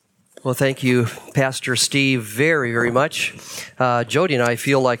Well, thank you, Pastor Steve, very, very much. Jody and I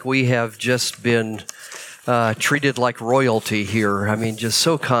feel like we have just been treated like royalty here. I mean, just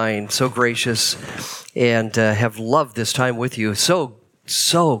so kind, so gracious, and have loved this time with you.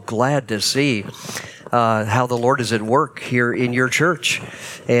 So glad to see how the Lord is at work here in your church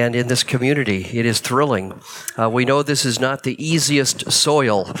and in this community. It is thrilling. We know this is not the easiest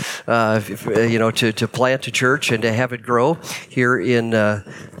soil, to plant a church and to have it grow here in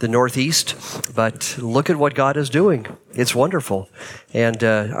the Northeast. But look at what God is doing. It's wonderful. And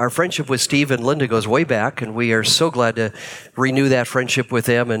our friendship with Steve and Linda goes way back, and we are so glad to renew that friendship with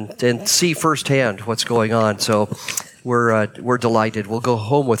them and see firsthand what's going on. So we're delighted. We'll go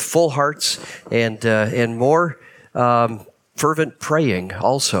home with full hearts and more fervent praying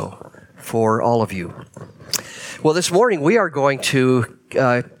also for all of you. Well, this morning we are going to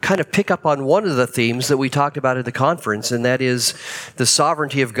kind of pick up on one of the themes that we talked about at the conference, and that is the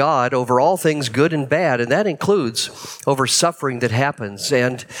sovereignty of God over all things good and bad, and that includes over suffering that happens.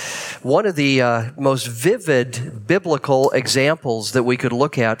 And one of the most vivid biblical examples that we could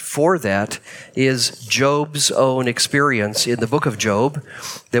look at for that is Job's own experience in the book of Job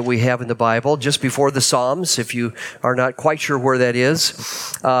that we have in the Bible, just before the Psalms, if you are not quite sure where that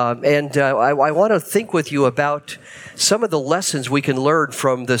is. I want to think with you about some of the lessons we can learn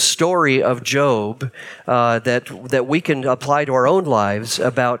from the story of Job that we can apply to our own lives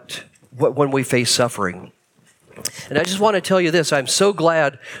about when we face suffering. And I just want to tell you this, I'm so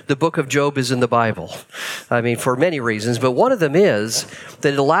glad the book of Job is in the Bible. I mean, for many reasons, but one of them is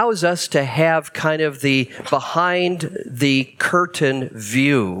that it allows us to have kind of the behind the curtain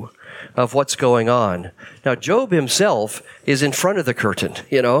view of what's going on. Now, Job himself is in front of the curtain,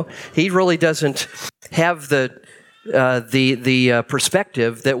 He really doesn't have the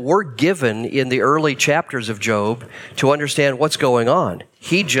perspective that we're given in the early chapters of Job to understand what's going on.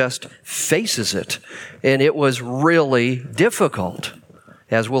 He just faces it, and it was really difficult,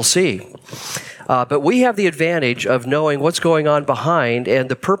 as we'll see. But we have the advantage of knowing what's going on behind and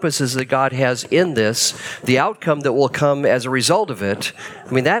the purposes that God has in this, the outcome that will come as a result of it.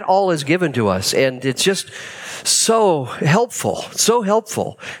 I mean, that all is given to us, and it's just so helpful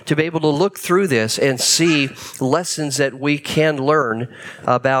to be able to look through this and see lessons that we can learn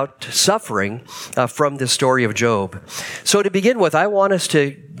about suffering from the story of Job. So to begin with, I want us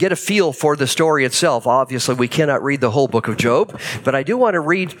to get a feel for the story itself. Obviously, we cannot read the whole book of Job, but I do want to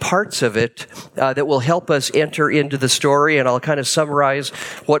read parts of it that will help us enter into the story, and I'll kind of summarize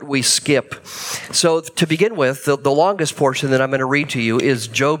what we skip. So to begin with, the longest portion that I'm going to read to you is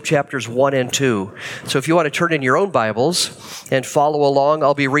Job chapters 1 and 2. So if you want to turn in your own Bibles and follow along,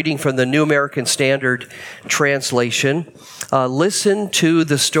 I'll be reading from the New American Standard Translation. Listen to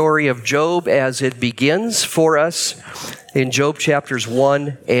the story of Job as it begins for us in Job chapters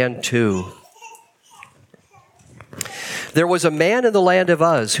 1 and 2. There was a man in the land of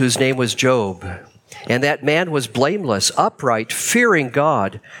Uz whose name was Job, and that man was blameless, upright, fearing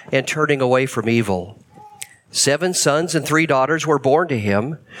God, and turning away from evil. 7 sons and 3 daughters were born to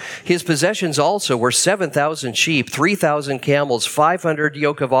him. His possessions also were 7,000 sheep, 3,000 camels, 500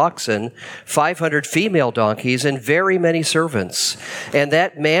 yoke of oxen, 500 female donkeys, and very many servants. And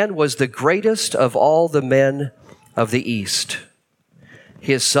that man was the greatest of all the men of the East.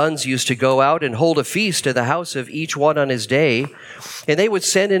 His sons used to go out and hold a feast at the house of each one on his day, and they would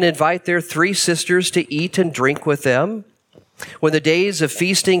send and invite their 3 sisters to eat and drink with them. When the days of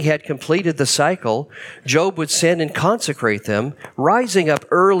feasting had completed the cycle, Job would send and consecrate them, rising up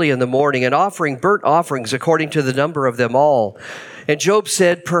early in the morning and offering burnt offerings according to the number of them all. And Job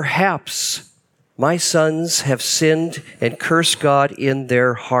said, "Perhaps my sons have sinned and cursed God in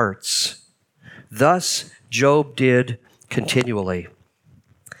their hearts." Thus Job did continually.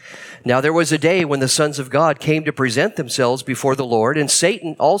 Now there was a day when the sons of God came to present themselves before the Lord, and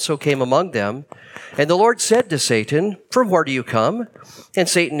Satan also came among them. And the Lord said to Satan, "From where do you come?" And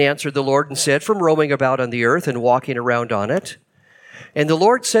Satan answered the Lord and said, "From roaming about on the earth and walking around on it." And the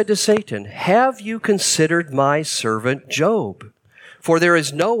Lord said to Satan, "Have you considered my servant Job? For there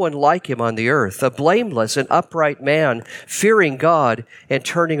is no one like him on the earth, a blameless and upright man, fearing God and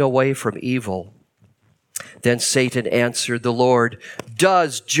turning away from evil." Then Satan answered the Lord,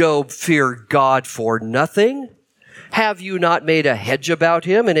 "Does Job fear God for nothing? Have you not made a hedge about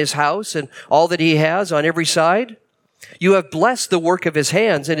him and his house and all that he has on every side? You have blessed the work of his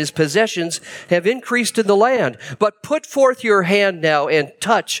hands, and his possessions have increased in the land. But put forth your hand now and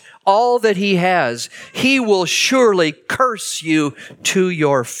touch all that he has. He will surely curse you to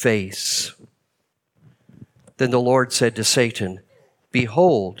your face." Then the Lord said to Satan,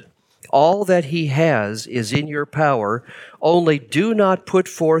 "Behold, all that he has is in your power, only do not put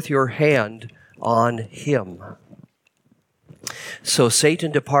forth your hand on him." So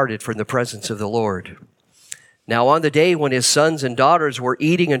Satan departed from the presence of the Lord. Now on the day when his sons and daughters were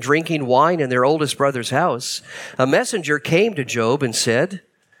eating and drinking wine in their oldest brother's house, a messenger came to Job and said,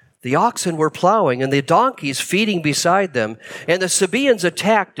 "The oxen were plowing and the donkeys feeding beside them, and the Sabaeans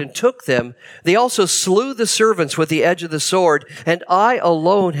attacked and took them. They also slew the servants with the edge of the sword, and I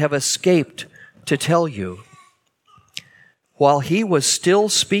alone have escaped to tell you." While he was still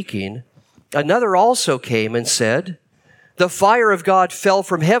speaking, another also came and said, "The fire of God fell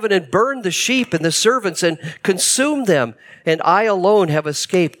from heaven and burned the sheep and the servants and consumed them, and I alone have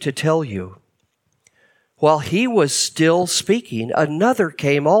escaped to tell you." While he was still speaking, another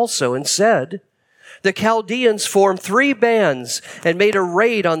came also and said, "The Chaldeans formed 3 bands and made a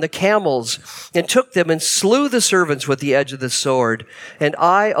raid on the camels and took them and slew the servants with the edge of the sword, and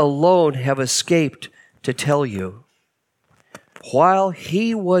I alone have escaped to tell you." While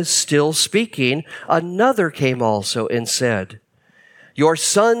he was still speaking, another came also and said, "Your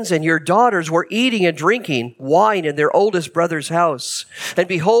sons and your daughters were eating and drinking wine in their oldest brother's house. And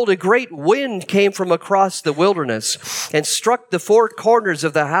behold, a great wind came from across the wilderness and struck the 4 corners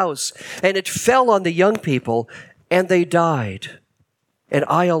of the house, and it fell on the young people, and they died. And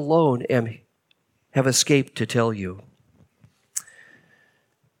I alone have escaped to tell you."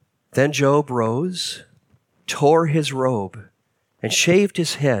 Then Job rose, tore his robe, and shaved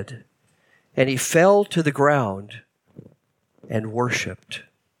his head, and he fell to the ground and worshipped.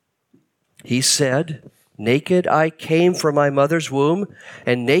 He said, "Naked I came from my mother's womb,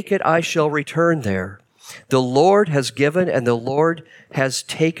 and naked I shall return there. The Lord has given, and the Lord has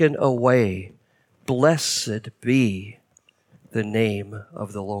taken away. Blessed be the name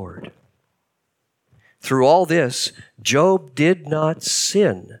of the Lord." Through all this, Job did not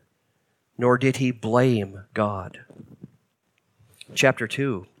sin, nor did he blame God. Chapter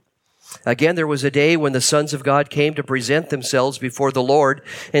 2. Again, there was a day when the sons of God came to present themselves before the Lord,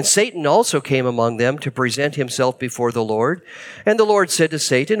 and Satan also came among them to present himself before the Lord. And the Lord said to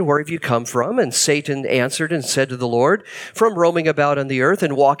Satan, "Where have you come from?" And Satan answered and said to the Lord, "From roaming about on the earth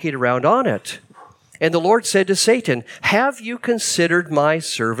and walking around on it." And the Lord said to Satan, "Have you considered my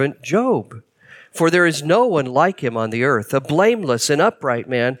servant Job? For there is no one like him on the earth, a blameless and upright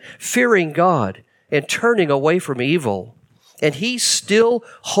man, fearing God and turning away from evil. And he still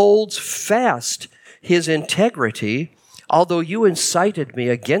holds fast his integrity, although you incited me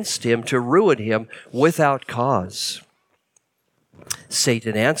against him to ruin him without cause."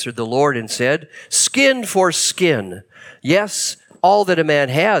 Satan answered the Lord and said, "Skin for skin. Yes, all that a man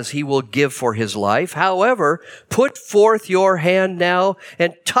has he will give for his life. However, put forth your hand now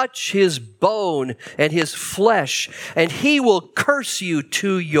and touch his bone and his flesh, and he will curse you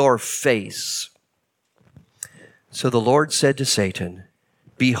to your face." So the Lord said to Satan,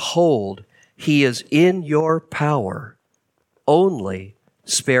 "Behold, he is in your power. Only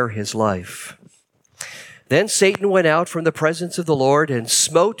spare his life." Then Satan went out from the presence of the Lord and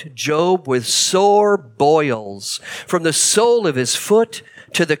smote Job with sore boils from the sole of his foot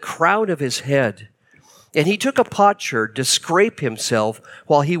to the crown of his head. And he took a potsherd to scrape himself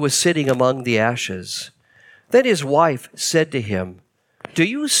while he was sitting among the ashes. Then his wife said to him, "Do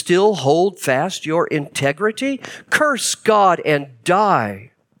you still hold fast your integrity? Curse God and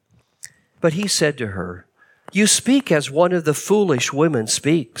die." But he said to her, "You speak as one of the foolish women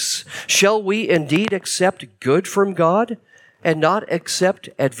speaks. Shall we indeed accept good from God and not accept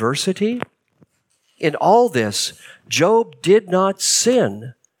adversity?" In all this, Job did not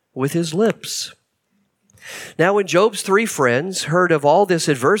sin with his lips. Now when Job's 3 friends heard of all this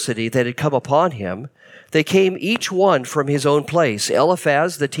adversity that had come upon him, they came each one from his own place: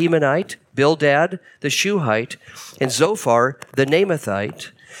 Eliphaz the Temanite, Bildad the Shuhite, and Zophar the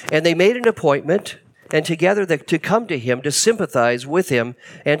Naamathite. And they made an appointment, and together to come to him, to sympathize with him,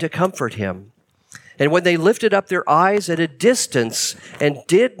 and to comfort him. And when they lifted up their eyes at a distance and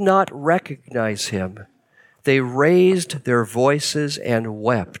did not recognize him, they raised their voices and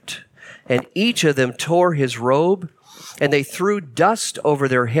wept. And each of them tore his robe, and they threw dust over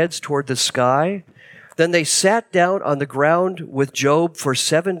their heads toward the sky. Then they sat down on the ground with Job for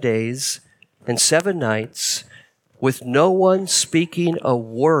 7 days and 7 nights, with no one speaking a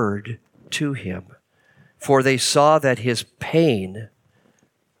word to him, for they saw that his pain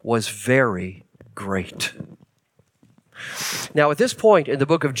was very great. Now, at this point in the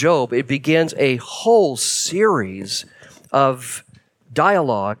book of Job, it begins a whole series of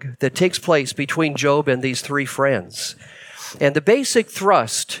dialogue that takes place between Job and these 3 friends. And the basic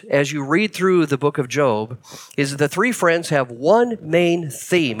thrust, as you read through the book of Job, is that the three friends have one main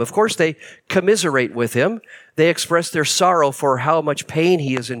theme. Of course, they commiserate with him. They express their sorrow for how much pain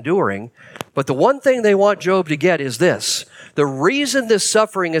he is enduring. But the one thing they want Job to get is this: the reason this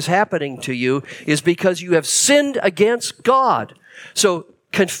suffering is happening to you is because you have sinned against God. So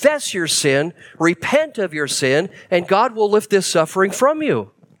confess your sin, repent of your sin, and God will lift this suffering from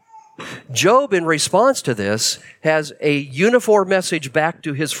you. Job, in response to this, has a uniform message back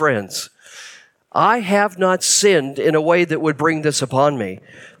to his friends. I have not sinned in a way that would bring this upon me.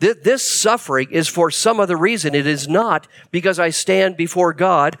 This suffering is for some other reason. It is not because I stand before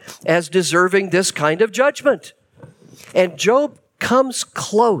God as deserving this kind of judgment. And Job comes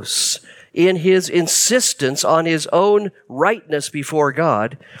close in his insistence on his own rightness before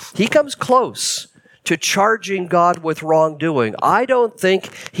God. He comes close to charging God with wrongdoing. I don't think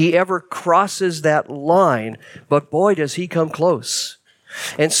he ever crosses that line, but boy, does he come close.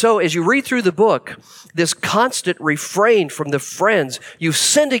 And so as you read through the book, this constant refrain from the friends, you've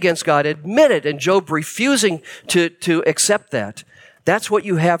sinned against God, admit it, and Job refusing to accept that. That's what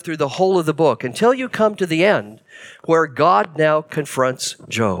you have through the whole of the book until you come to the end where God now confronts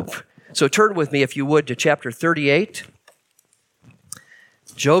Job. So turn with me, if you would, to chapter 38.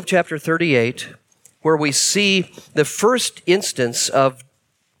 Job chapter 38, where we see the first instance of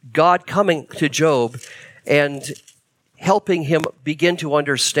God coming to Job and helping him begin to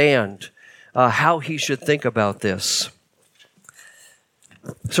understand how he should think about this.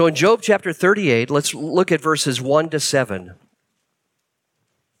 So in Job chapter 38, let's look at verses 1 to 7.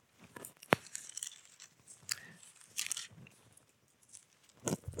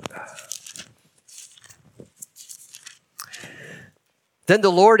 Then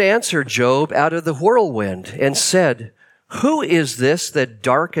the Lord answered Job out of the whirlwind and said, "Who is this that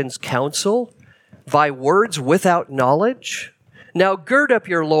darkens counsel by words without knowledge? Now gird up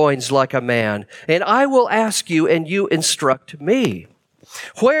your loins like a man, and I will ask you, and you instruct me.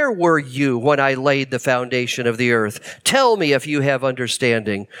 Where were you when I laid the foundation of the earth? Tell me if you have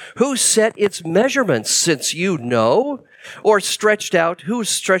understanding. Who set its measurements, since you know? Or who stretched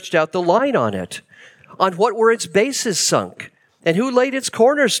out the line on it? On what were its bases sunk? And who laid its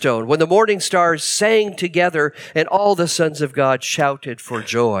cornerstone when the morning stars sang together and all the sons of God shouted for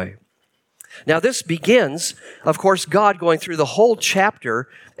joy?" Now this begins, of course, God going through the whole chapter,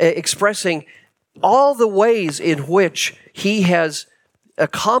 expressing all the ways in which he has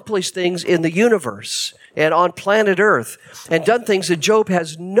accomplished things in the universe and on planet Earth and done things that Job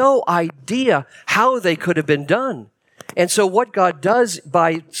has no idea how they could have been done. And so what God does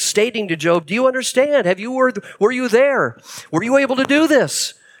by stating to Job, "Do you understand? Were you there? Were you able to do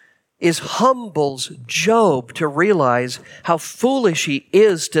this?" is humbles Job to realize how foolish he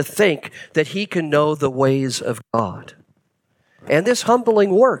is to think that he can know the ways of God. And this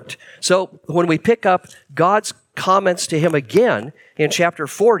humbling worked. So when we pick up God's comments to him again in chapter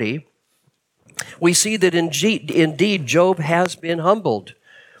 40, we see that indeed Job has been humbled.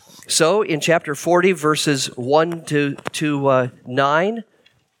 So in chapter 40, verses 1 to 9,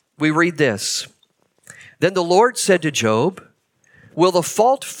 we read this. "Then the Lord said to Job, 'Will the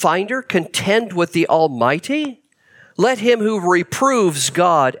fault finder contend with the Almighty? Let him who reproves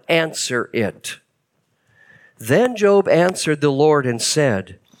God answer it.' Then Job answered the Lord and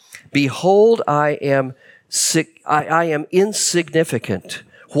said, 'Behold, I am insignificant.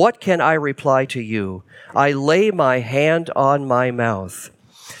 What can I reply to you? I lay my hand on my mouth.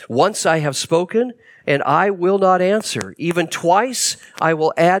 Once I have spoken, and I will not answer. Even twice I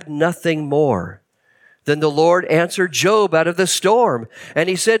will add nothing more.' Then the Lord answered Job out of the storm, and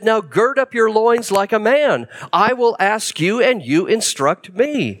he said, 'Now gird up your loins like a man. I will ask you, and you instruct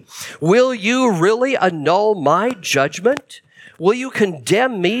me. Will you really annul my judgment? Will you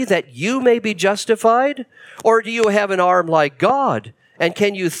condemn me that you may be justified? Or do you have an arm like God, and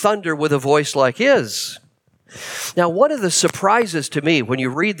can you thunder with a voice like his?' Now, one of the surprises to me when you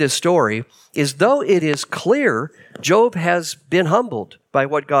read this story is, though it is clear Job has been humbled by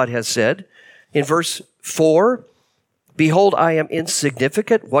what God has said, in verse 4, "Behold, I am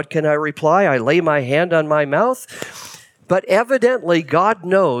insignificant. What can I reply? I lay my hand on my mouth." But evidently, God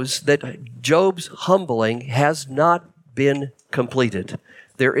knows that Job's humbling has not been completed.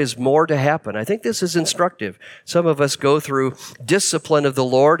 There is more to happen. I think this is instructive. Some of us go through discipline of the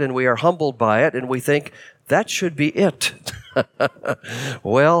Lord, and we are humbled by it, and we think, that should be it.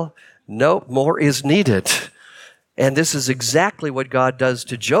 Well, no, more is needed. And this is exactly what God does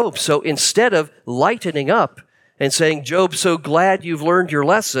to Job. So instead of lightening up and saying, Job, so glad you've learned your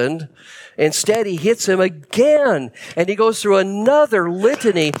lesson. Instead, he hits him again, and he goes through another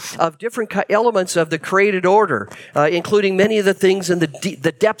litany of different elements of the created order, including many of the things in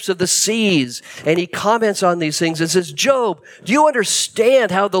the depths of the seas. And he comments on these things and says, Job, do you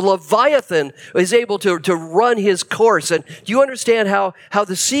understand how the Leviathan is able to run his course? And do you understand how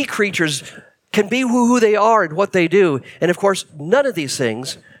the sea creatures can be who they are and what they do? And of course, none of these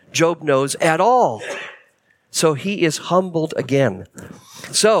things Job knows at all. So he is humbled again.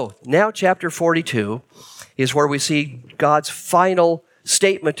 So now chapter 42 is where we see God's final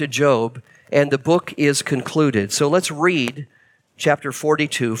statement to Job, and the book is concluded. So let's read chapter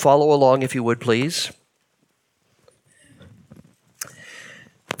 42. Follow along if you would, please.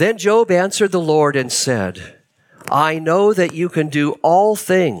 Then Job answered the Lord and said, I know that you can do all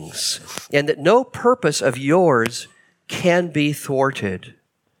things, and that no purpose of yours can be thwarted.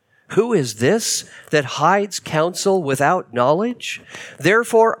 Who is this that hides counsel without knowledge?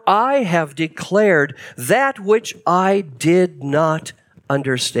 Therefore I have declared that which I did not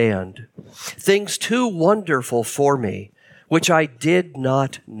understand, things too wonderful for me, which I did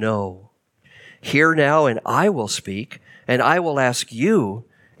not know. Hear now, and I will speak, and I will ask you,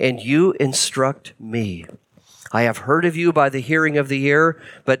 and you instruct me. I have heard of you by the hearing of the ear,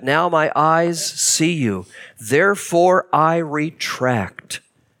 but now my eyes see you. Therefore I retract,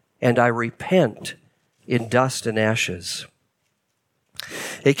 and I repent in dust and ashes.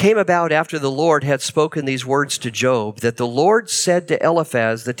 It came about after the Lord had spoken these words to Job, that the Lord said to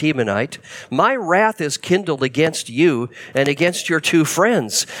Eliphaz the Temanite, My wrath is kindled against you and against your two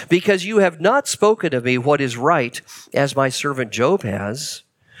friends, because you have not spoken of me what is right, as my servant Job has.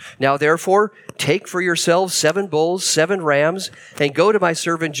 Now therefore, take for yourselves 7 bulls, 7 rams, and go to my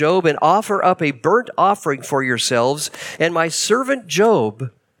servant Job and offer up a burnt offering for yourselves, and my servant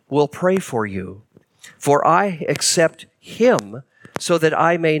Job will pray for you. For I accept him so that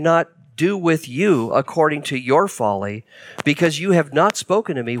I may not do with you according to your folly, because you have not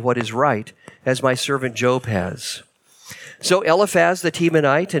spoken to me what is right, as my servant Job has. So Eliphaz the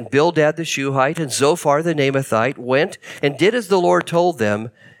Temanite and Bildad the Shuhite and Zophar the Naamathite went and did as the Lord told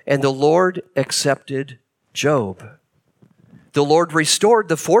them, and the Lord accepted Job. The Lord restored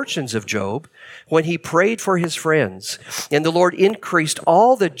the fortunes of Job when he prayed for his friends, and the Lord increased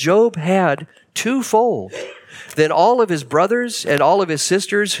all that Job had twofold. Then all of his brothers and all of his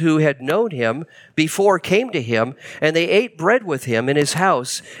sisters who had known him before came to him, and they ate bread with him in his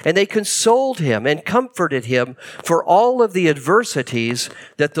house, and they consoled him and comforted him for all of the adversities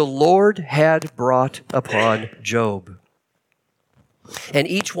that the Lord had brought upon Job. And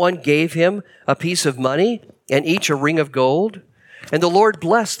each one gave him a piece of money, and each a ring of gold. And the Lord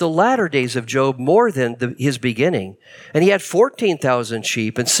blessed the latter days of Job more than his beginning. And he had 14,000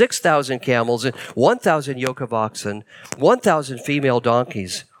 sheep and 6,000 camels and 1,000 yoke of oxen, 1,000 female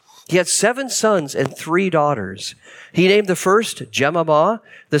donkeys. He had 7 sons and 3 daughters. He named the first Jemimah,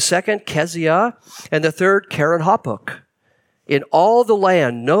 the second Keziah, and the third Keren-happuch. In all the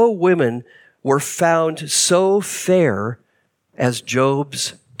land, no women were found so fair as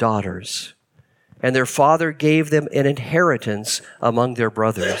Job's daughters. And their father gave them an inheritance among their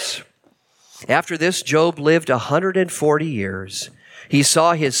brothers. After this, Job lived 140 years. He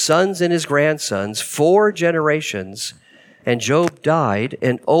saw his sons and his grandsons 4 generations, and Job died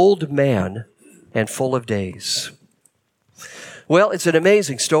an old man and full of days. Well, it's an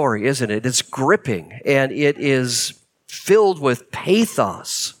amazing story, isn't it? It's gripping, and it is filled with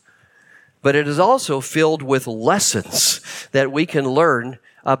pathos, but it is also filled with lessons that we can learn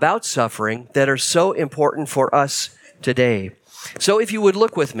about suffering that are so important for us today. So if you would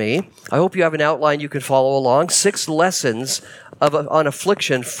look with me, I hope you have an outline you can follow along. 6 lessons on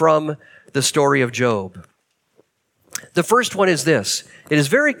affliction from the story of Job. The first one is this. It is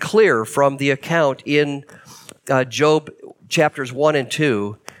very clear from the account in Job chapters 1 and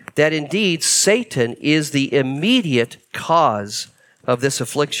 2 that indeed Satan is the immediate cause of this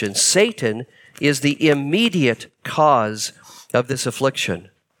affliction. Satan is the immediate cause of this affliction.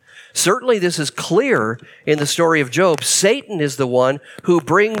 Certainly this is clear in the story of Job. Satan is the one who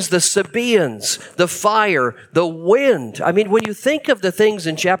brings the Sabaeans, the fire, the wind. I mean, when you think of the things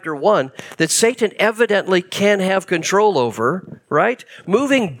in chapter 1 that Satan evidently can have control over, right?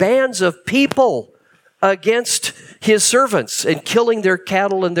 Moving bands of people against his servants and killing their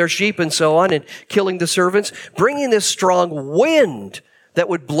cattle and their sheep and so on, and killing the servants, bringing this strong wind that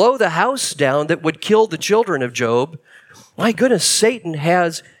would blow the house down, that would kill the children of Job. My goodness, Satan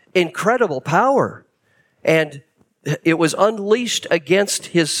has incredible power. And It was unleashed against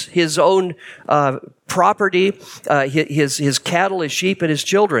his own property, his cattle, his sheep, and his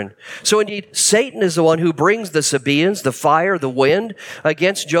children. So indeed, Satan is the one who brings the Sabaeans, the fire, the wind,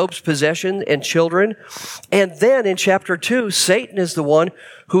 against Job's possession and children. And then in chapter 2, Satan is the one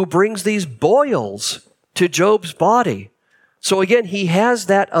who brings these boils to Job's body. So again, he has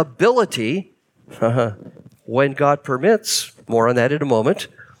that ability, when God permits, more on that in a moment,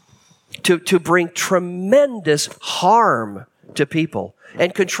 to bring tremendous harm to people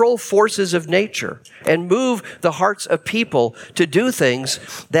and control forces of nature and move the hearts of people to do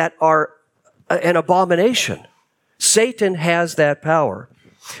things that are an abomination. Satan has that power.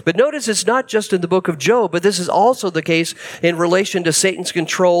 But notice it's not just in the book of Job, but this is also the case in relation to Satan's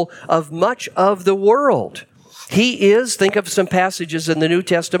control of much of the world. He is, think of some passages in the New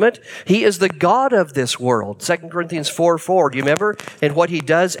Testament, he is the God of this world. 2 Corinthians 4:4, do you remember? And what he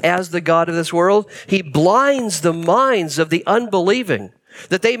does as the God of this world? He blinds the minds of the unbelieving,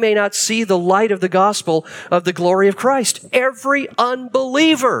 that they may not see the light of the gospel of the glory of Christ. Every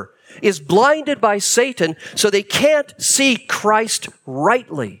unbeliever is blinded by Satan, so they can't see Christ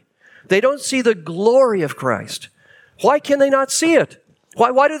rightly. They don't see the glory of Christ. Why can they not see it?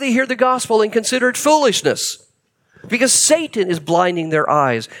 Why do they hear the gospel and consider it foolishness? Because Satan is blinding their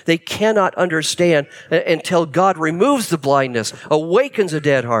eyes. They cannot understand until God removes the blindness, awakens a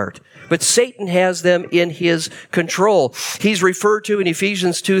dead heart. But Satan has them in his control. He's referred to in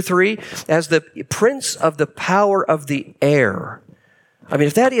Ephesians 2:3 as the prince of the power of the air. I mean,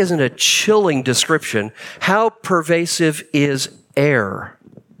 if that isn't a chilling description, how pervasive is air?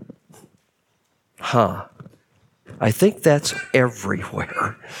 I think that's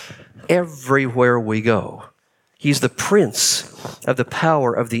everywhere. Everywhere we go. He's the prince of the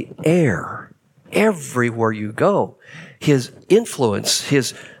power of the air. Everywhere you go, his influence,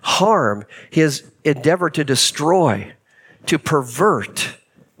 his harm, his endeavor to destroy, to pervert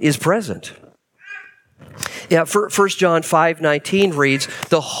is present. Yeah, 1 John 5:19 reads,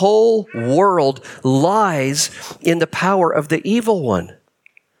 the whole world lies in the power of the evil one.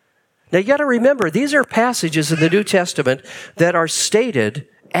 Now you got to remember, these are passages in the New Testament that are stated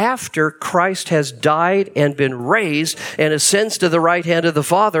after Christ has died and been raised and ascends to the right hand of the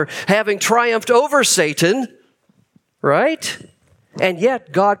Father, having triumphed over Satan, right? And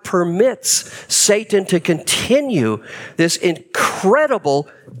yet God permits Satan to continue this incredible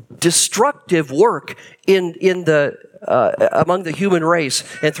destructive work in the among the human race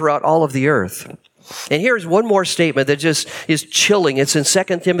and throughout all of the earth. And here's one more statement that just is chilling. It's in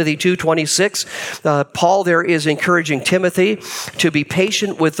 2 Timothy 2:26. Paul there is encouraging Timothy to be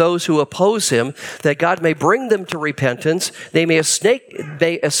patient with those who oppose him, that God may bring them to repentance. They may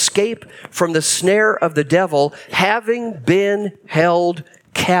escape from the snare of the devil, having been held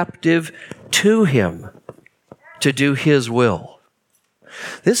captive to him to do his will.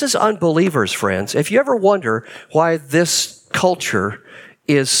 This is unbelievers, friends. If you ever wonder why this culture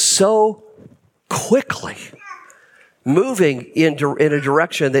is so quickly moving in a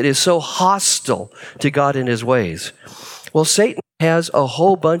direction that is so hostile to God and his ways. Well, Satan has a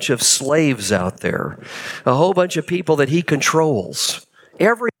whole bunch of slaves out there, a whole bunch of people that he controls.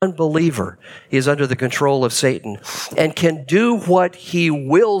 Every unbeliever is under the control of Satan and can do what he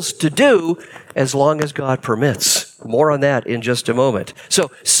wills to do as long as God permits. More on that in just a moment. So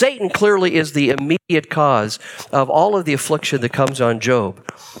Satan clearly is the immediate cause of all of the affliction that comes on Job.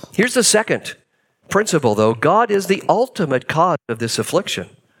 Here's the second principle, though. God is the ultimate cause of this affliction.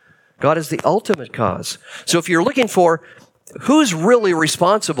 God is the ultimate cause. So if you're looking for who's really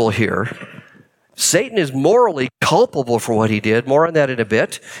responsible here, Satan is morally culpable for what he did. More on that in a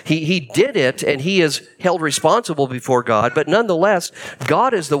bit. He did it, and he is held responsible before God. But nonetheless,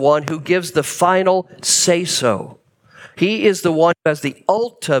 God is the one who gives the final say-so. He is the one who has the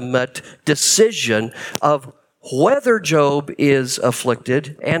ultimate decision of whether Job is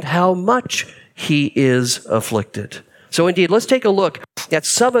afflicted and how much he is afflicted. So indeed, let's take a look at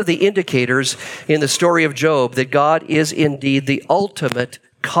some of the indicators in the story of Job that God is indeed the ultimate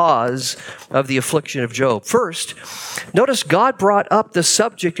cause of the affliction of Job. First, notice God brought up the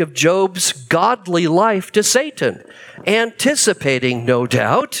subject of Job's godly life to Satan, anticipating, no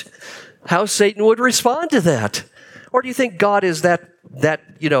doubt, how Satan would respond to that. Or do you think God is that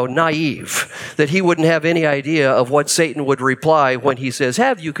naive, that he wouldn't have any idea of what Satan would reply when he says,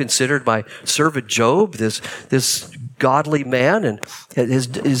 have you considered my servant Job, this godly man, and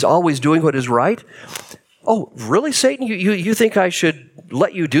is always doing what is right? Oh, really, Satan? You think I should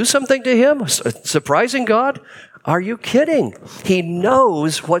let you do something to him? Surprising God? Are you kidding? He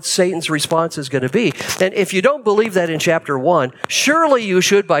knows what Satan's response is going to be. And if you don't believe that in chapter 1, surely you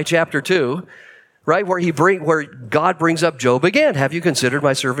should by chapter 2. right? Where God brings up Job again. Have you considered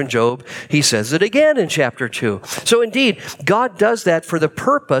my servant Job? He says it again in chapter 2. So indeed, God does that for the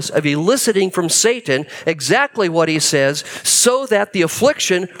purpose of eliciting from Satan exactly what he says so that the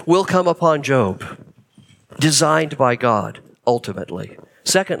affliction will come upon Job. Designed by God, ultimately.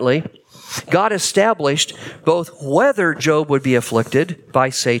 Secondly, God established both whether Job would be afflicted by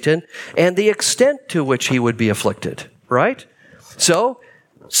Satan and the extent to which he would be afflicted, right? So,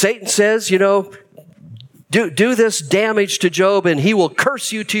 Satan says, do this damage to Job and he will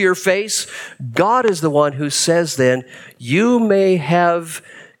curse you to your face. God is the one who says then, you may have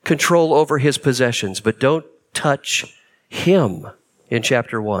control over his possessions, but don't touch him in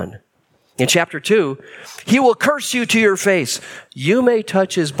chapter 1. In chapter 2, he will curse you to your face. You may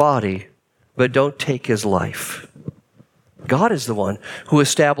touch his body, but don't take his life. God is the one who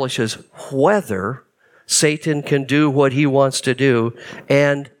establishes whether Satan can do what he wants to do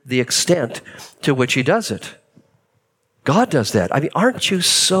and the extent to which he does it. God does that. I mean, aren't you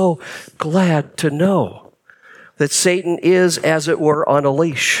so glad to know that Satan is, as it were, on a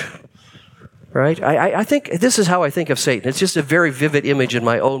leash? Right? I think this is how I think of Satan. It's just a very vivid image in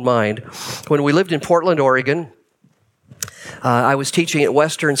my own mind. When we lived in Portland, Oregon, I was teaching at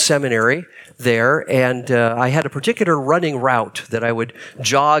Western Seminary there, and I had a particular running route that I would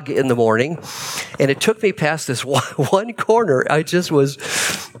jog in the morning, and it took me past this one corner. I just was,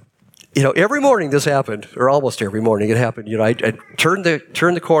 every morning this happened, or almost every morning it happened. I'd turn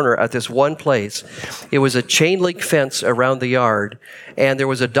the corner at this one place. It was a chain link fence around the yard, and there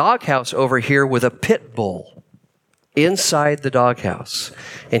was a doghouse over here with a pit bull inside the doghouse.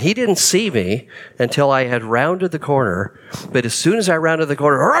 And he didn't see me until I had rounded the corner. But as soon as I rounded the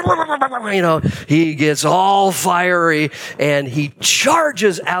corner, he gets all fiery and he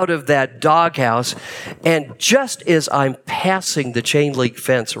charges out of that doghouse. And just as I'm passing the chain link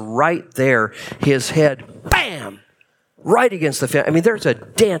fence right there, his head, bam, right against the fence. I mean, there's a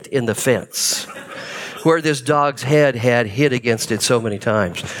dent in the fence where this dog's head had hit against it so many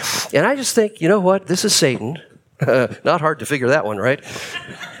times. And I just think, you know what? This is Satan. Not hard to figure that one, right?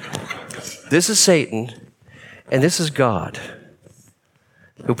 This is Satan, and this is God,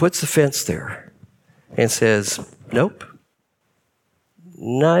 who puts the fence there and says, nope.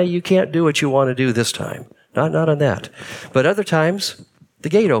 No, you can't do what you want to do this time. Not on that. But other times, the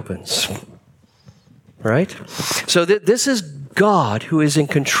gate opens. Right? So this is God who is in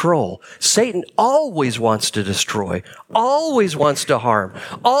control. Satan always wants to destroy, always wants to harm,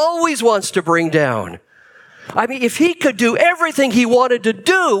 always wants to bring down. I mean, if he could do everything he wanted to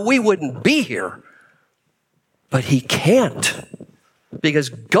do, we wouldn't be here. But he can't. Because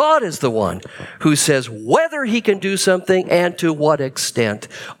God is the one who says whether he can do something and to what extent.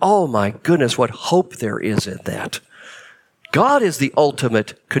 Oh my goodness, what hope there is in that. God is the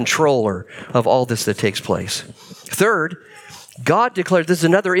ultimate controller of all this that takes place. Third, God declares, this is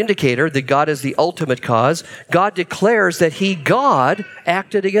another indicator that God is the ultimate cause. God declares that God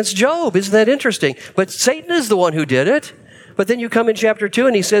acted against Job. Isn't that interesting? But Satan is the one who did it. But then you come in chapter 2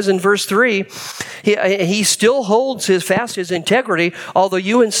 and he says in verse 3, he still holds fast his integrity, although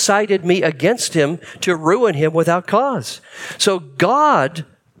you incited me against him to ruin him without cause. So God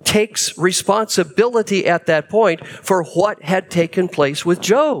takes responsibility at that point for what had taken place with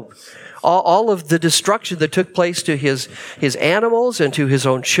Job. All of the destruction that took place to his animals and to his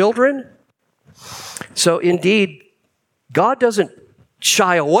own children. So indeed, God doesn't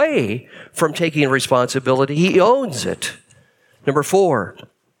shy away from taking responsibility. He owns it. Number 4,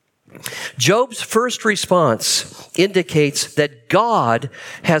 Job's first response indicates that God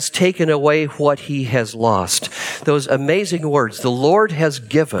has taken away what he has lost. Those amazing words, the Lord has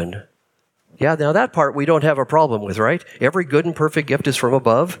given. Yeah, now that part we don't have a problem with, right? Every good and perfect gift is from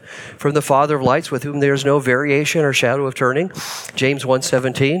above, from the Father of lights, with whom there is no variation or shadow of turning. James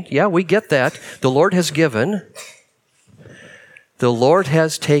 1:17. Yeah, we get that. The Lord has given. The Lord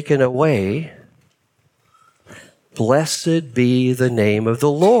has taken away. Blessed be the name of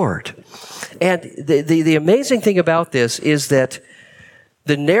the Lord. And the amazing thing about this is that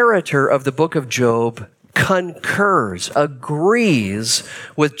the narrator of the book of Job concurs, agrees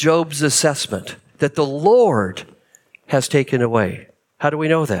with Job's assessment that the Lord has taken away. How do we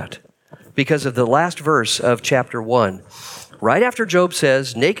know that? Because of the last verse of chapter 1. Right after Job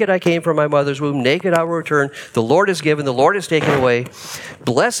says, naked I came from my mother's womb, naked I will return, the Lord has given, the Lord has taken away,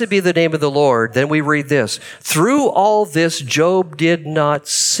 blessed be the name of the Lord. Then we read this, through all this Job did not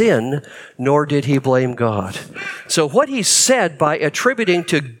sin, nor did he blame God. So what he said by attributing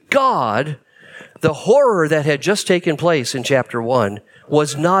to God the horror that had just taken place in chapter 1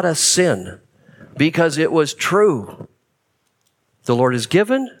 was not a sin, because it was true. The Lord has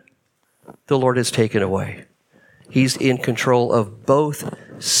given, the Lord has taken away. He's in control of both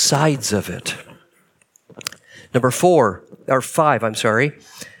sides of it. Number 5.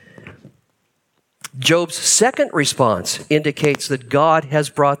 Job's second response indicates that God has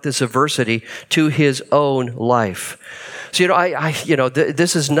brought this adversity to his own life. So,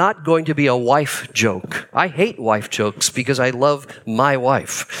 this is not going to be a wife joke. I hate wife jokes because I love my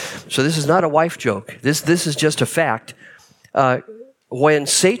wife. So this is not a wife joke. This is just a fact. When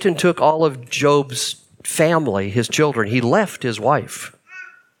Satan took all of Job's family, his children, he left his wife.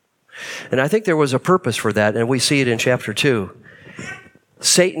 And I think there was a purpose for that, and we see it in chapter 2.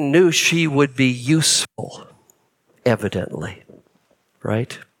 Satan knew she would be useful, evidently,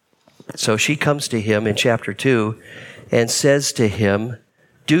 right? So she comes to him in chapter 2 and says to him,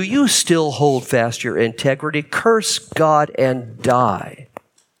 "Do you still hold fast your integrity? Curse God and die."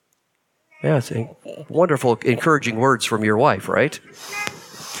 Yeah, it's wonderful, encouraging words from your wife, right?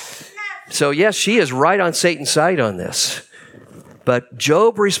 So yes, she is right on Satan's side on this. But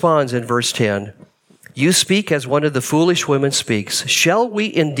Job responds in verse 10, "You speak as one of the foolish women speaks. Shall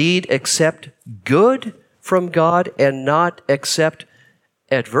we indeed accept good from God and not accept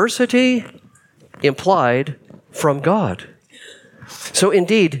adversity?" Implied, from God. So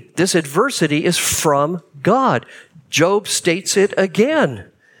indeed, this adversity is from God. Job states it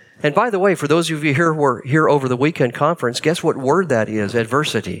again. And by the way, for those of you who were here over the weekend conference, guess what word that is,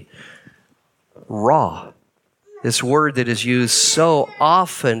 adversity? Ra. This word that is used so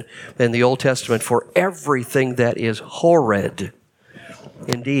often in the Old Testament for everything that is horrid.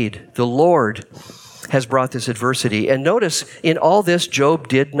 Indeed, the Lord has brought this adversity. And notice, in all this, Job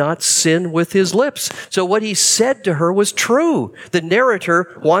did not sin with his lips. So what he said to her was true. The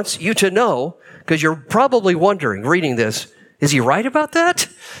narrator wants you to know, because you're probably wondering, reading this, is he right about that?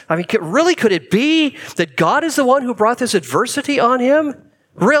 I mean, could it be that God is the one who brought this adversity on him?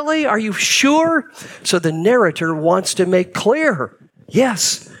 Really? Are you sure? So the narrator wants to make clear,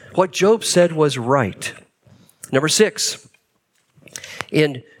 yes, what Job said was right. Number 6,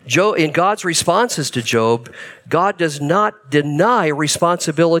 in God's responses to Job, God does not deny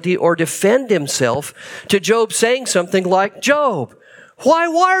responsibility or defend himself to Job saying something like, "Job, why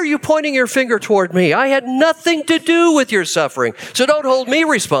are you pointing your finger toward me? I had nothing to do with your suffering, so don't hold me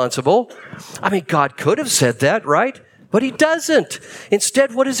responsible." I mean, God could have said that, right? But he doesn't.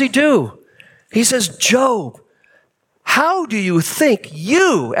 Instead, what does he do? He says, "Job, how do you think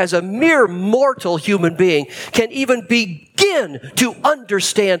you, as a mere mortal human being, can even begin to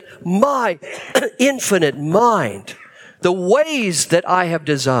understand my infinite mind, the ways that I have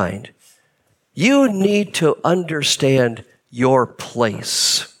designed? You need to understand your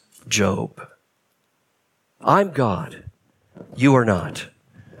place, Job. I'm God. You are not.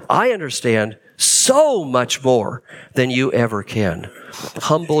 I understand so much more than you ever can.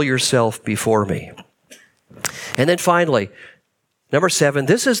 Humble yourself before me." And then finally, number 7,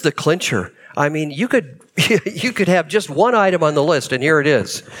 this is the clincher. I mean, you could have just one item on the list, and here it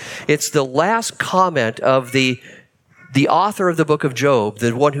is. It's the last comment of the author of the book of Job,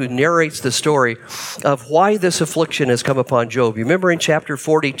 the one who narrates the story of why this affliction has come upon Job. You remember in chapter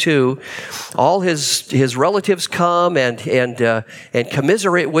 42, all his relatives come and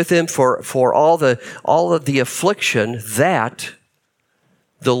commiserate with him for all of the affliction that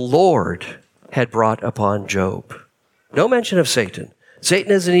the Lord had brought upon Job. No mention of Satan.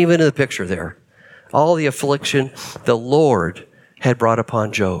 Satan isn't even in the picture there. All the affliction the Lord had brought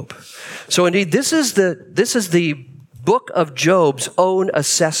upon Job. So indeed, this is the book of Job's own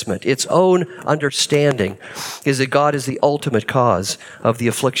assessment, its own understanding, is that God is the ultimate cause of the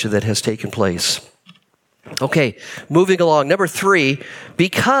affliction that has taken place. Okay, moving along. Number 3,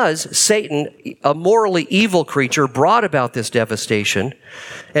 because Satan, a morally evil creature, brought about this devastation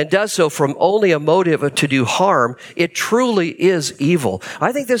and does so from only a motive to do harm, it truly is evil.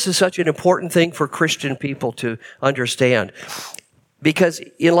 I think this is such an important thing for Christian people to understand. Because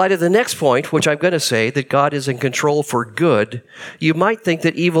in light of the next point, which I'm going to say, that God is in control for good, you might think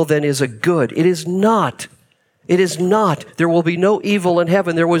that evil then is a good. It is not. It is not. There will be no evil in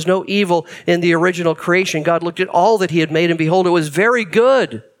heaven. There was no evil in the original creation. God looked at all that he had made, and behold, it was very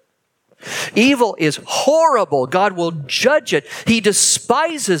good. Evil is horrible. God will judge it. He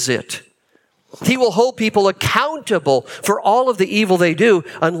despises it. He will hold people accountable for all of the evil they do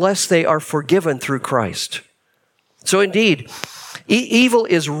unless they are forgiven through Christ. So indeed, evil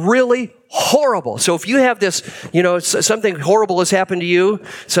is really horrible. So if you have this, something horrible has happened to you,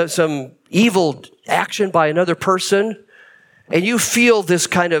 some evil action by another person, and you feel this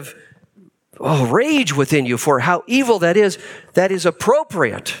kind of rage within you for how evil that is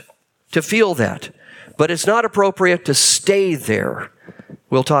appropriate to feel that. But it's not appropriate to stay there.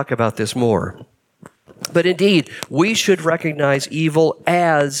 We'll talk about this more. But indeed, we should recognize evil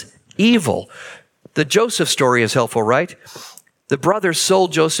as evil. The Joseph story is helpful, right? The brothers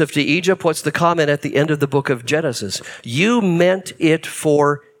sold Joseph to Egypt. What's the comment at the end of the book of Genesis? You meant it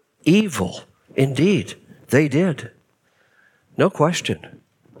for evil. Indeed, they did. No question.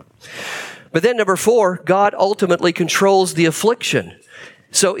 But then number 4, God ultimately controls the affliction.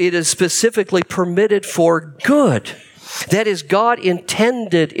 So it is specifically permitted for good. That is, God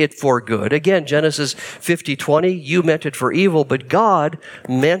intended it for good. Again, Genesis 50:20, you meant it for evil, but God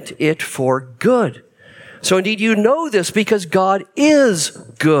meant it for good. So indeed, you know this because God is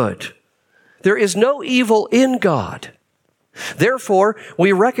good. There is no evil in God. Therefore,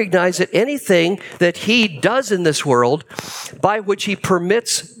 we recognize that anything that He does in this world, by which He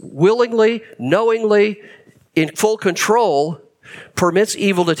permits willingly, knowingly, in full control, permits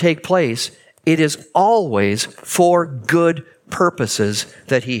evil to take place, it is always for good purposes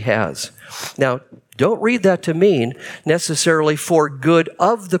that He has. Now, don't read that to mean necessarily for good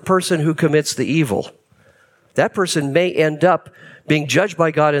of the person who commits the evil. That person may end up being judged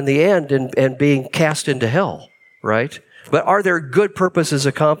by God in the end and being cast into hell, right? But are there good purposes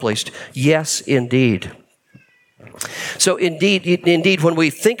accomplished? Yes, indeed. So indeed, when we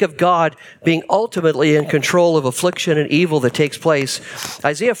think of God being ultimately in control of affliction and evil that takes place,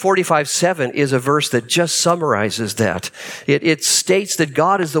 Isaiah 45:7 is a verse that just summarizes that. It states that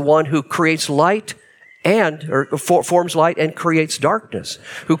God is the one who creates light forms light and creates darkness,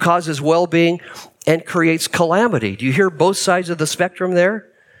 who causes well-being and creates calamity. Do you hear both sides of the spectrum there?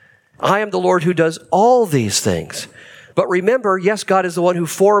 I am the Lord who does all these things. But remember, yes, God is the one who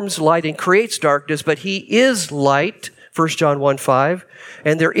forms light and creates darkness, but He is light, 1 John 1:5,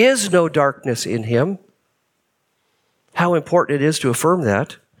 and there is no darkness in Him. How important it is to affirm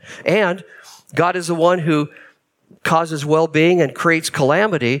that. And God is the one who causes well-being and creates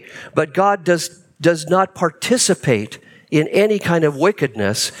calamity, but God does not participate in any kind of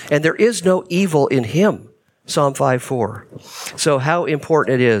wickedness, and there is no evil in Him. Psalm 5:4. So how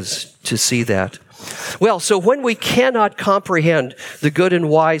important it is to see that. Well, so when we cannot comprehend the good and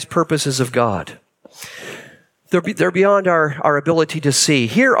wise purposes of God, they're beyond our ability to see.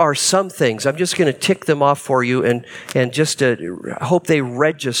 Here are some things. I'm just going to tick them off for you and just to hope they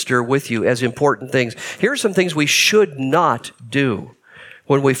register with you as important things. Here are some things we should not do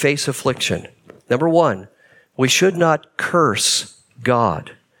when we face affliction. Number 1, we should not curse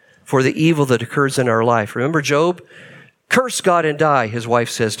God for the evil that occurs in our life. Remember Job? Curse God and die, his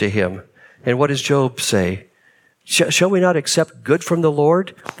wife says to him. And what does Job say? Shall we not accept good from the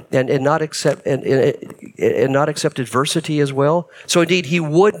Lord and not accept adversity as well? So indeed, he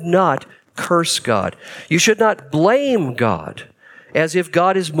would not curse God. You should not blame God as if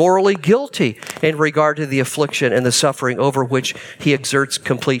God is morally guilty in regard to the affliction and the suffering over which He exerts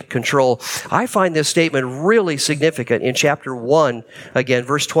complete control. I find this statement really significant in chapter 1, again,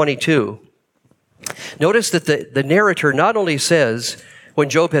 verse 22. Notice that the narrator not only says, when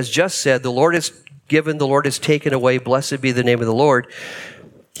Job has just said, the Lord has given, the Lord has taken away, blessed be the name of the Lord.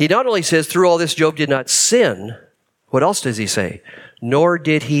 He not only says, through all this, Job did not sin. What else does he say? Nor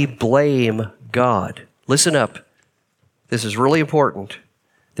did he blame God. Listen up. This is really important.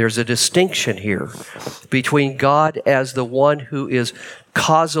 There's a distinction here between God as the one who is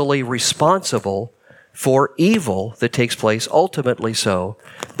causally responsible for evil that takes place, ultimately so,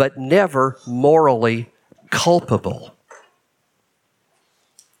 but never morally culpable.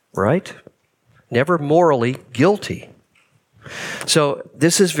 Right? Never morally guilty. So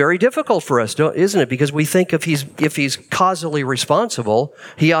this is very difficult for us, isn't it? Because we think if he's causally responsible,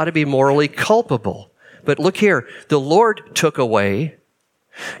 he ought to be morally culpable. But look here, the Lord took away.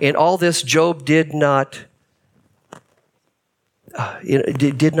 In all this, Job did not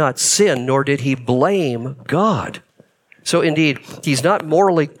sin, nor did he blame God. So indeed, he's not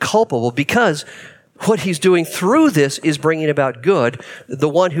morally culpable because what he's doing through this is bringing about good. The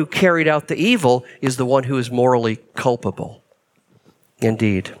one who carried out the evil is the one who is morally culpable.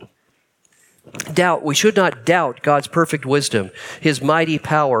 Indeed. We should not doubt God's perfect wisdom, His mighty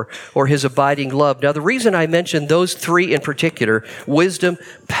power, or His abiding love. Now, the reason I mention those three in particular, wisdom,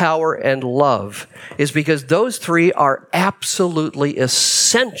 power, and love, is because those three are absolutely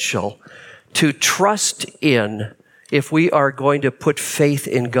essential to trust in if we are going to put faith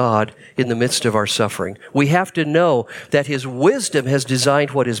in God in the midst of our suffering. We have to know that His wisdom has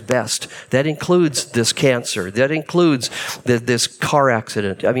designed what is best. That includes this cancer. That includes this car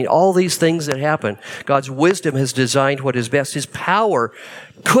accident. I mean, all these things that happen, God's wisdom has designed what is best. His power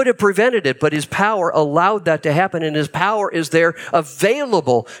could have prevented it, but His power allowed that to happen, and His power is there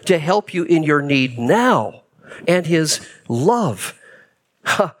available to help you in your need now. And His love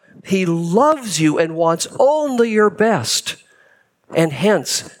He loves you and wants only your best. And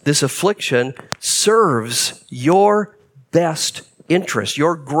hence, this affliction serves your best interest,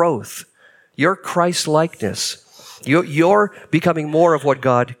 your growth, your Christ-likeness. You're becoming more of what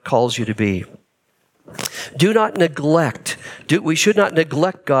God calls you to be. Do not neglect. We should not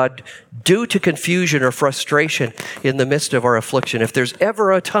neglect God due to confusion or frustration in the midst of our affliction. If there's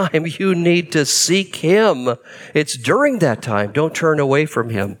ever a time you need to seek Him, it's during that time. Don't turn away from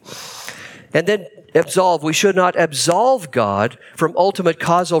Him. And then absolve. We should not absolve God from ultimate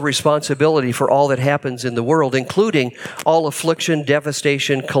causal responsibility for all that happens in the world, including all affliction,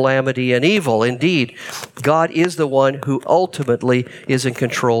 devastation, calamity, and evil. Indeed, God is the one who ultimately is in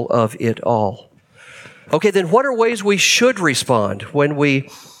control of it all. Okay, then what are ways we should respond when we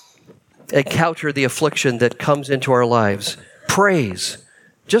encounter the affliction that comes into our lives? Praise,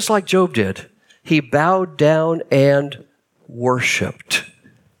 just like Job did. He bowed down and worshiped.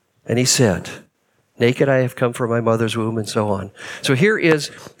 And he said, naked I have come from my mother's womb, and so on. So here is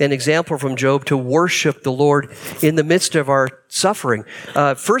an example from Job to worship the Lord in the midst of our suffering.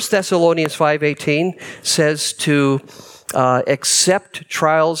 1 Thessalonians 5:18 says to accept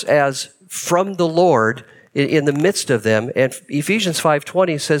trials as from the Lord in the midst of them. And Ephesians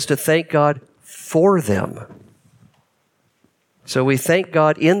 5:20 says to thank God for them. So we thank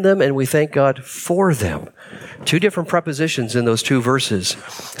God in them and we thank God for them. Two different prepositions in those two verses.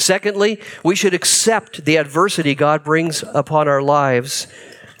 Secondly, we should accept the adversity God brings upon our lives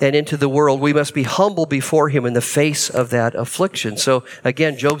and into the world. We must be humble before Him in the face of that affliction. So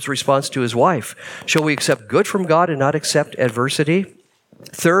again, Job's response to his wife. Shall we accept good from God and not accept adversity?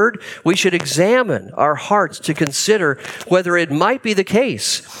 Third, we should examine our hearts to consider whether it might be the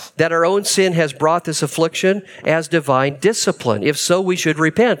case that our own sin has brought this affliction as divine discipline. If so, we should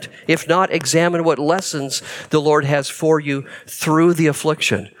repent. If not, examine what lessons the Lord has for you through the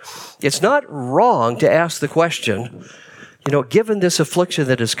affliction. It's not wrong to ask the question, given this affliction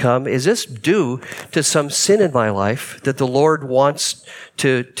that has come, is this due to some sin in my life that the Lord wants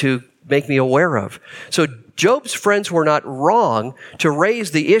to make me aware of? So Job's friends were not wrong to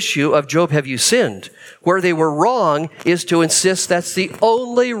raise the issue of, Job, have you sinned? Where they were wrong is to insist that's the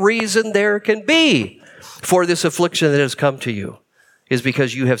only reason there can be for this affliction that has come to you, is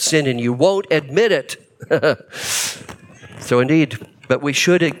because you have sinned and you won't admit it. So indeed, but we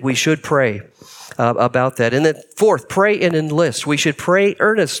should pray about that. And then fourth, pray and enlist. We should pray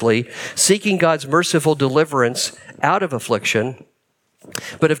earnestly, seeking God's merciful deliverance out of affliction.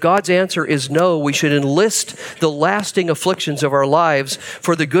 But if God's answer is no, we should enlist the lasting afflictions of our lives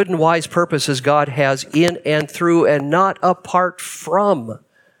for the good and wise purposes God has in and through and not apart from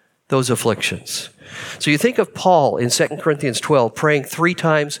those afflictions. So you think of Paul in 2 Corinthians 12 praying 3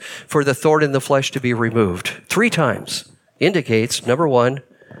 times for the thorn in the flesh to be removed. 3 times indicates, number 1,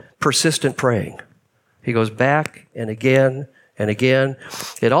 persistent praying. He goes back and again and again.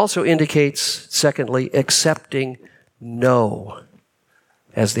 It also indicates, secondly, accepting no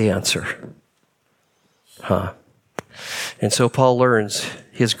as the answer. And so Paul learns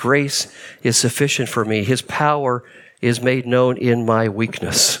His grace is sufficient for me. His power is made known in my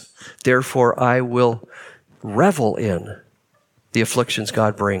weakness. Therefore, I will revel in the afflictions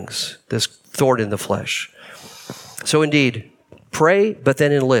God brings, this thorn in the flesh. So indeed, pray, but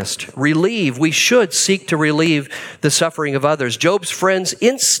then enlist. Relieve. We should seek to relieve the suffering of others. Job's friends'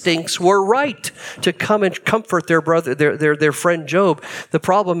 instincts were right to come and comfort their brother, their friend Job. The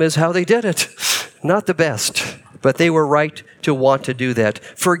problem is how they did it. Not the best, but they were right to want to do that.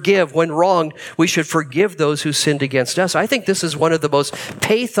 Forgive. When wronged, we should forgive those who sinned against us. I think this is one of the most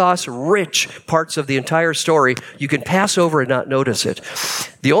pathos-rich parts of the entire story. You can pass over and not notice it.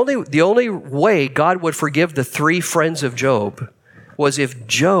 The only way God would forgive the 3 friends of Job was if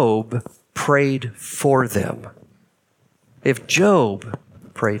Job prayed for them. If Job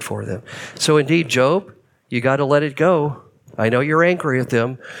prayed for them. So indeed, Job, you got to let it go. I know you're angry at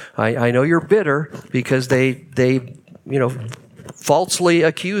them. I know you're bitter because they falsely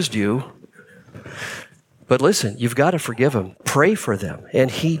accused you. But listen, you've got to forgive them. Pray for them. And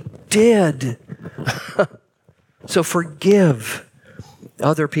he did. So forgive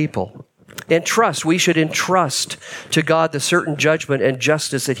other people. And trust. We should entrust to God the certain judgment and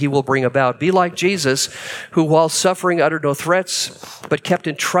justice that He will bring about. Be like Jesus, who while suffering uttered no threats, but kept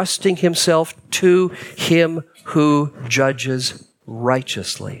entrusting Himself to Him who judges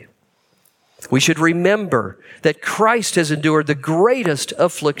righteously. We should remember that Christ has endured the greatest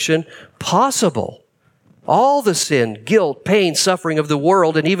affliction possible. All the sin, guilt, pain, suffering of the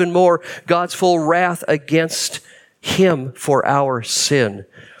world, and even more, God's full wrath against Him for our sin.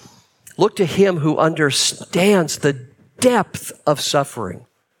 Look to Him who understands the depth of suffering.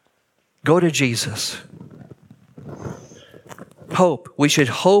 Go to Jesus. Hope. We should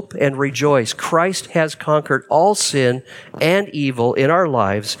hope and rejoice. Christ has conquered all sin and evil in our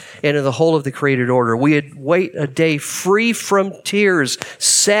lives and in the whole of the created order. We wait a day free from tears,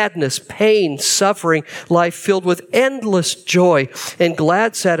 sadness, pain, suffering, life filled with endless joy and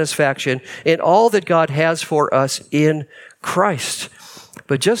glad satisfaction in all that God has for us in Christ.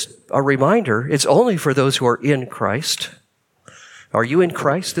 But just a reminder, it's only for those who are in Christ. Are you in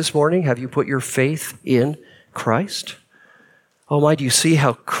Christ this morning? Have you put your faith in Christ? Oh my, do you see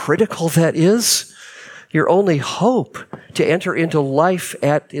how critical that is? Your only hope to enter into life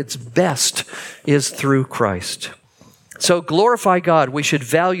at its best is through Christ. So glorify God. We should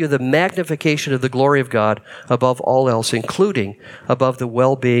value the magnification of the glory of God above all else, including above the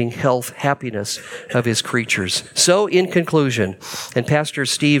well-being, health, happiness of His creatures. So in conclusion, and Pastor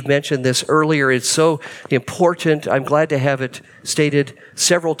Steve mentioned this earlier, it's so important. I'm glad to have it stated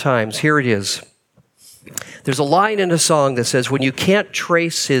several times. Here it is. There's a line in a song that says, when you can't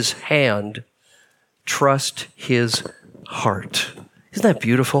trace His hand, trust His heart. Isn't that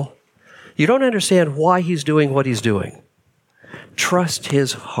beautiful? You don't understand why He's doing what He's doing. Trust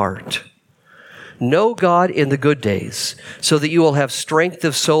His heart. Know God in the good days so that you will have strength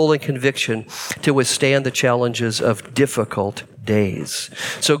of soul and conviction to withstand the challenges of difficult days.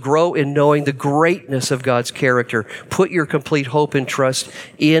 So grow in knowing the greatness of God's character. Put your complete hope and trust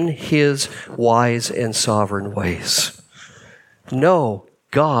in His wise and sovereign ways. Know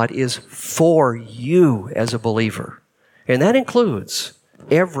God is for you as a believer. And that includes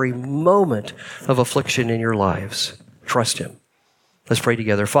every moment of affliction in your lives. Trust Him. Let's pray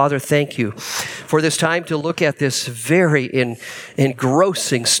together. Father, thank you for this time to look at this very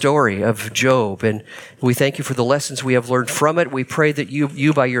engrossing story of Job. And we thank you for the lessons we have learned from it. We pray that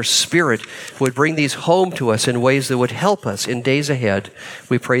you by your Spirit would bring these home to us in ways that would help us in days ahead.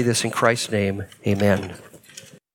 We pray this in Christ's name. Amen.